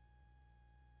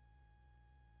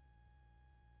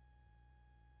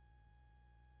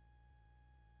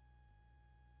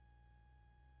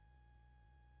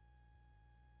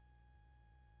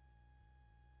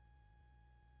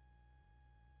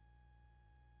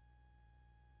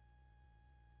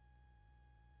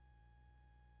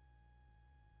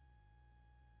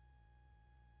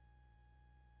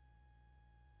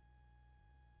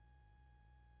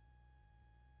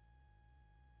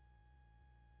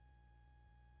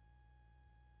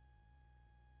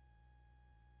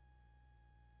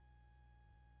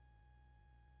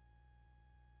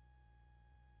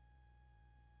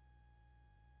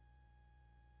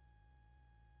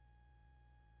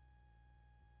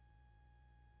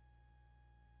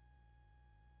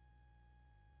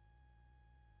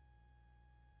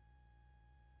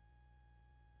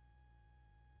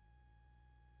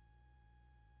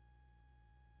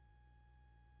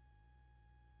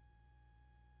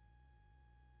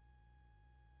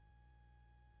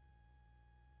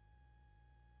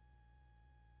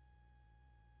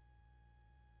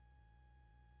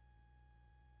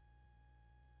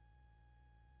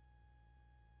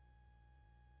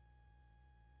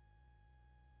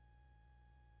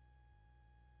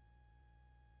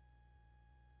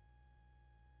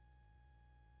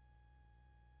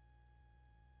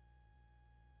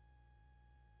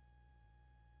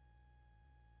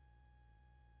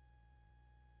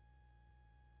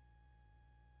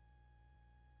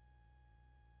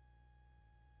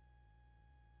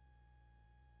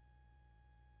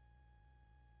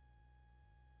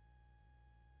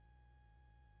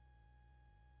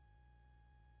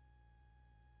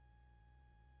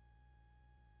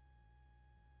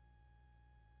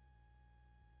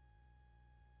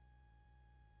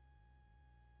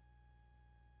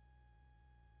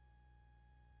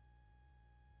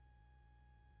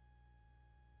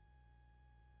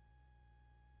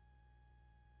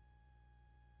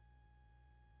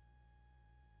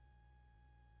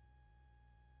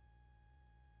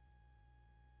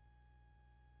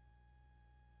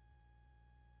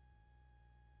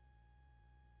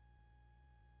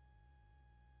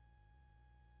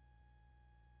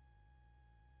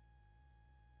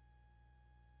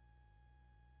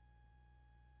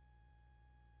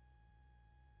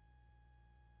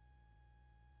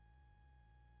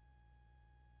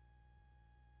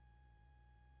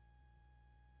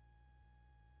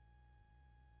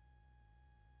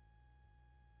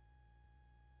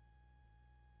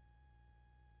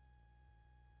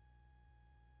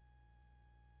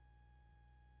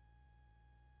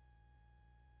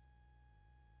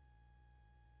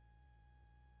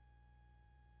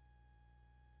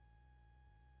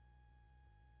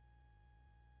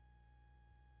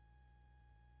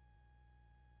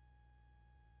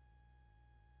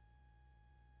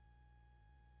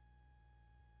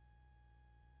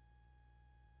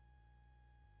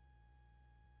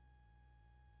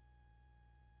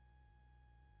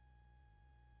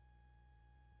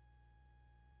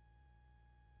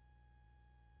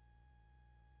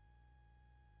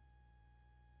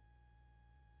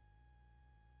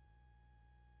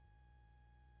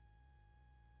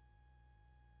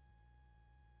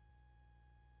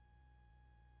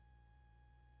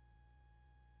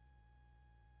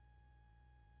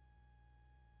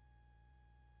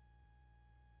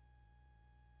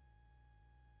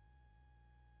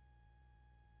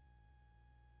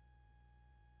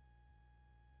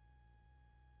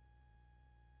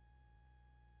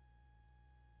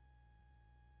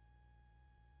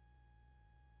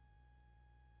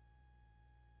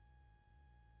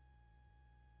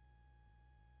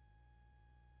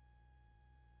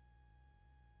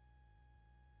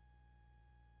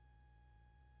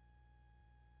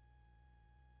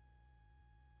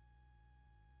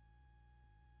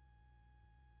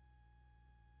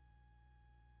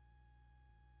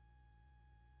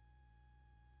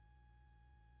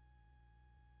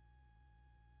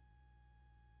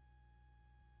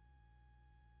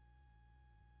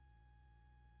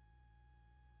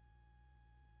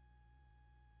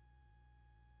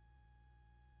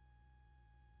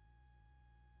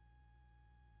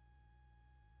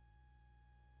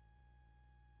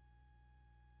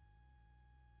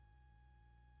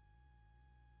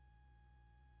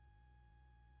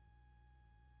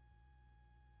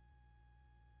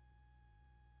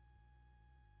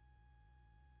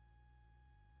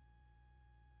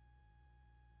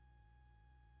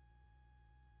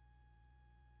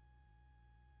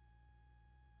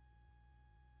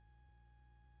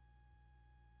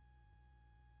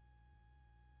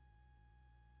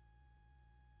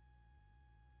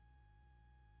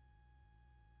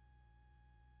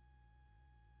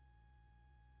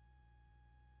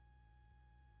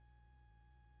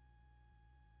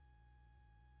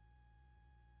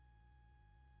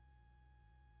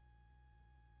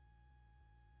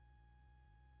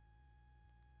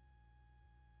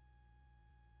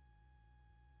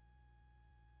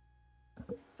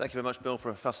Thank you very much, Bill, for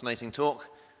a fascinating talk.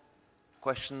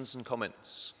 Questions and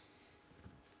comments?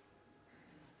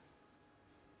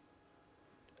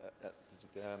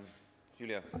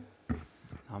 Julia.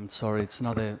 I'm sorry, it's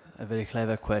not a very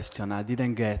clever question. I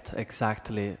didn't get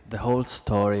exactly the whole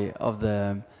story of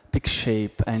the peak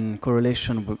shape and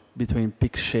correlation between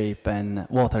peak shape and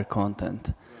water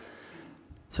content.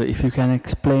 So if you can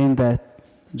explain that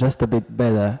just a bit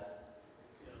better.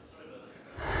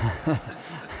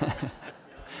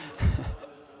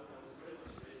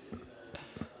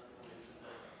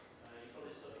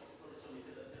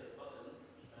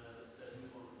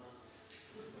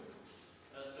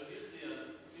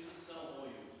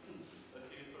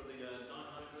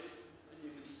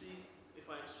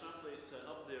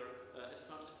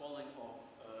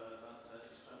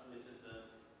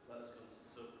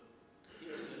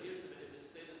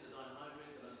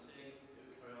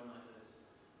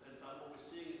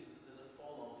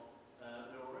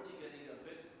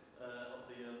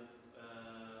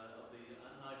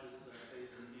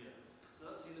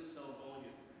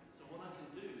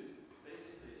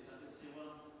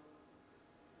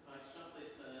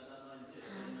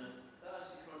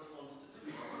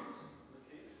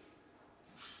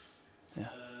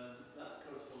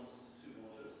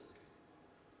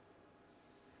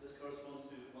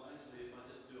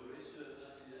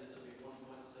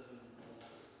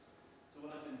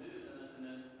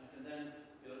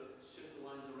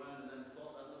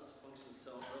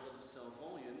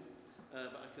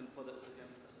 But I can plot it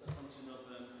against a function of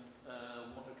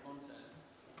water content.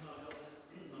 So I've got this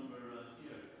number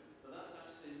here. But that's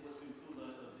actually what's been pulled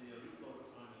out of the root log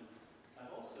refinement.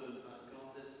 I've also, in fact,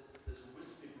 got this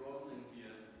wispy broadening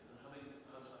here, and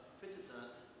I've fitted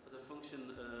that as a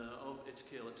function of its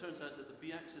scale. It turns out that the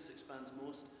b-axis expands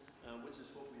most, which is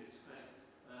what we expect.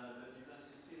 But you can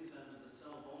actually see in terms of the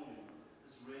cell volume,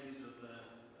 this range of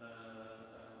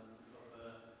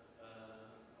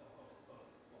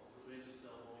range of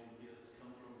cell volume here that's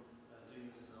come from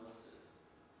doing this analysis.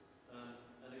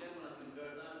 And again, when I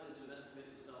convert that into an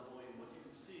estimated cell volume, what you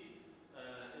can see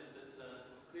is that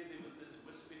clearly with this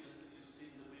wispiness that you've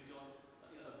seen, that we've got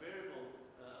a variable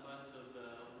amount of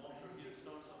water here. It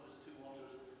starts off as 2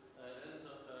 waters, it ends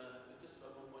up at just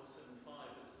about 1.75,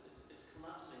 but it's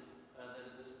collapsing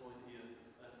then at this point here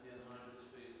to the anhydrous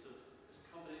phase. So it's a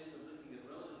combination of looking at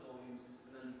relative volumes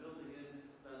and then building in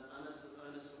that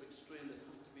anisotropic strain that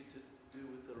has to be to do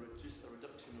with a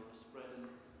reduction or a spread in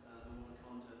the water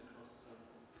content across the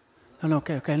sample. No,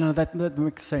 okay, no, that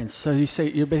makes sense. So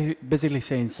you're basically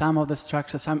saying some of the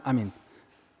structures,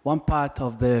 one part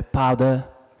of the powder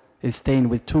is stained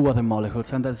with 2 water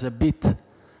molecules, and there's a bit,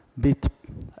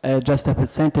 just a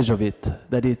percentage of it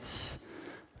that it's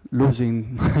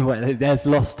losing, well, it has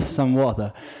lost some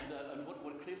water. And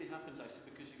what clearly happens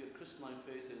actually, because you get crystalline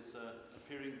phases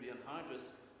appearing the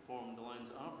anhydrous form, the lines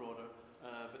are broader,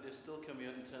 but they're still coming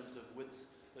out in terms of widths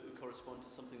that would correspond to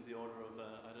something of the order of,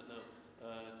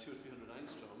 200 or 300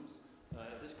 angstroms.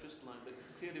 It is crystalline, but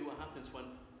clearly what happens when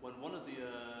one of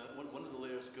the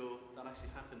layers go, that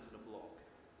actually happens in a block.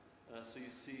 So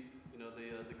you see,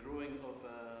 the growing of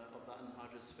that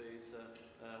anhydrous phase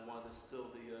while there's still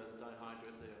the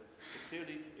dihydrate there. So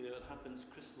clearly, it happens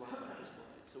crystalline by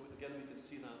crystalline. So again, we can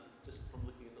see that just from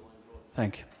looking at the line drawing.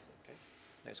 Thank you. Okay.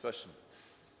 Next question.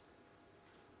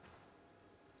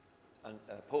 And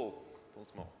Paul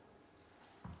Small.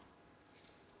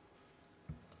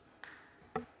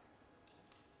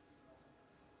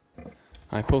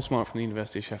 Hi, Paul Smart from the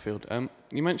University of Sheffield.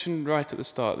 You mentioned right at the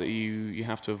start that you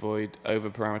have to avoid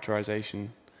over-parameterization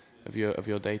of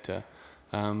your data.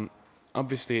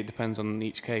 Obviously, it depends on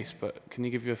each case, but can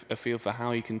you give you a feel for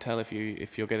how you can tell if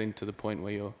you're getting to the point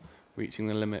where you're reaching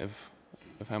the limit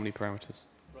of how many parameters?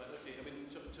 Right. Okay. I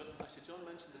mean, John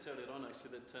mentioned this earlier on.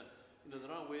 Actually, that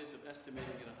there are ways of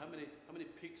estimating. How many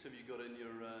peaks have you got in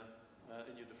your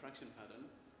diffraction pattern?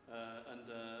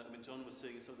 John was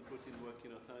saying some of the protein work,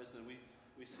 1,000, and we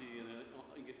see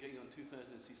getting on 2,000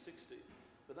 and see 60.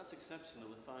 But that's exceptional.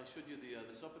 If I showed you the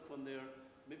Zopiclone there,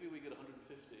 maybe we get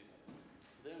 150.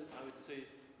 Then I would say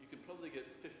you could probably get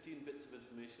 15 bits of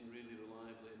information really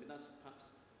reliably. I mean, that's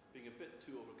perhaps being a bit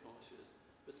too overcautious.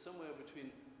 But somewhere between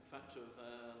a factor of,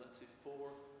 let's say, 4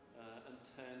 and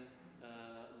 10,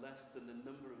 less than the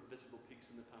number of visible peaks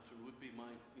in the pattern would be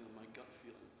my gut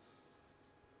feeling.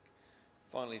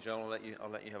 Finally, Joel, I'll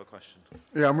let you have a question.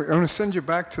 Yeah, I'm going to send you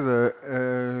back to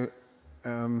the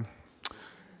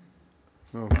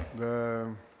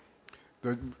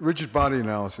rigid body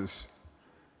analysis.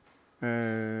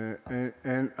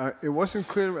 It wasn't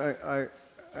clear.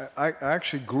 I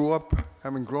actually grew up,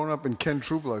 having grown up in Ken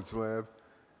Trueblood's lab,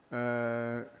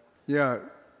 Yeah,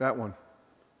 that one.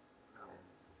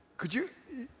 Could you,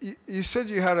 you said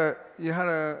you had a,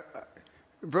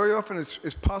 very often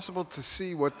it's possible to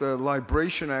see what the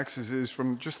libration axis is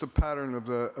from just the pattern of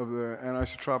the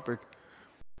anisotropic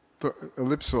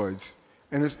ellipsoids.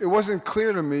 And it wasn't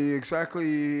clear to me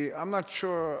exactly, I'm not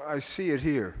sure I see it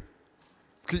here.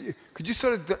 Could you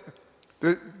sort of,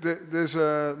 there's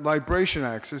a libration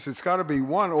axis, it's got to be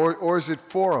one, or is it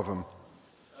four of them?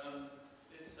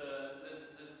 There's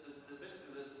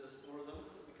four of them,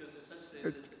 because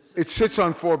essentially It sits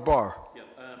on 4 bar. Yeah,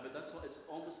 but that's what, it's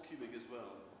almost cubic as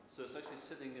well. So it's actually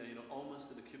sitting,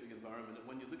 almost in a cubic environment. And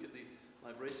when you look at the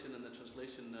libration and the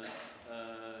translation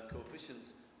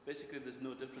coefficients, basically there's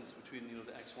no difference between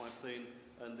the XY plane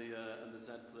and the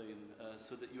Z plane,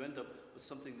 so that you end up with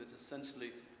something that's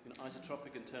essentially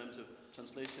isotropic in terms of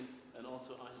translation and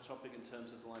also isotropic in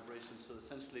terms of the libration. So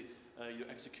essentially, you're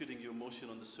executing your motion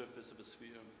on the surface of a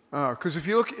sphere. Because if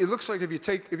you look, it looks like if you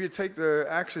take the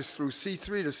axis through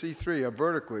C3 to C3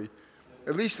 vertically,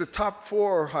 at least the top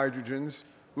 4 hydrogens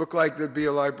look like there'd be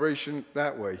a libration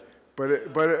that way.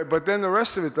 But then the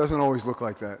rest of it doesn't always look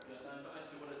like that. Yeah, and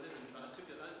actually what I did, in fact, I took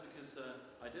it out because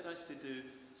I did actually do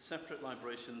separate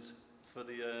librations for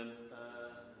the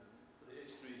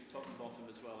H3s top and bottom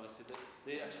as well. I said that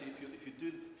they actually, if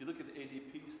you look at the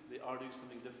ADPs, they are doing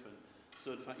something different.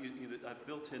 So in fact, I've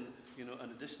built in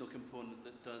an additional component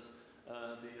that does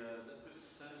that puts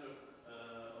the center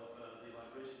of the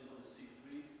libration on the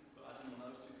C3, but I didn't know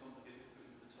that was too complicated to put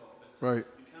into the top. But Right.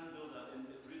 you can build that in.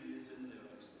 It really is in there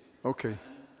actually. Okay.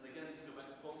 And again, to go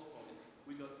back to Paul's point,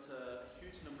 we got a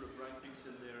huge number of bright peaks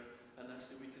in there, and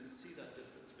actually we can see that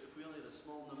difference. But if we only had a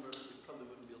small number, we probably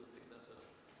wouldn't be able to pick that up.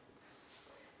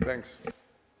 Thanks.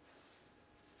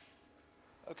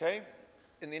 Okay.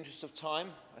 In the interest of time,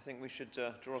 I think we should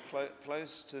draw a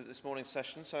close to this morning's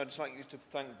session. So I'd just like you to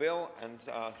thank Bill and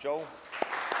Joel.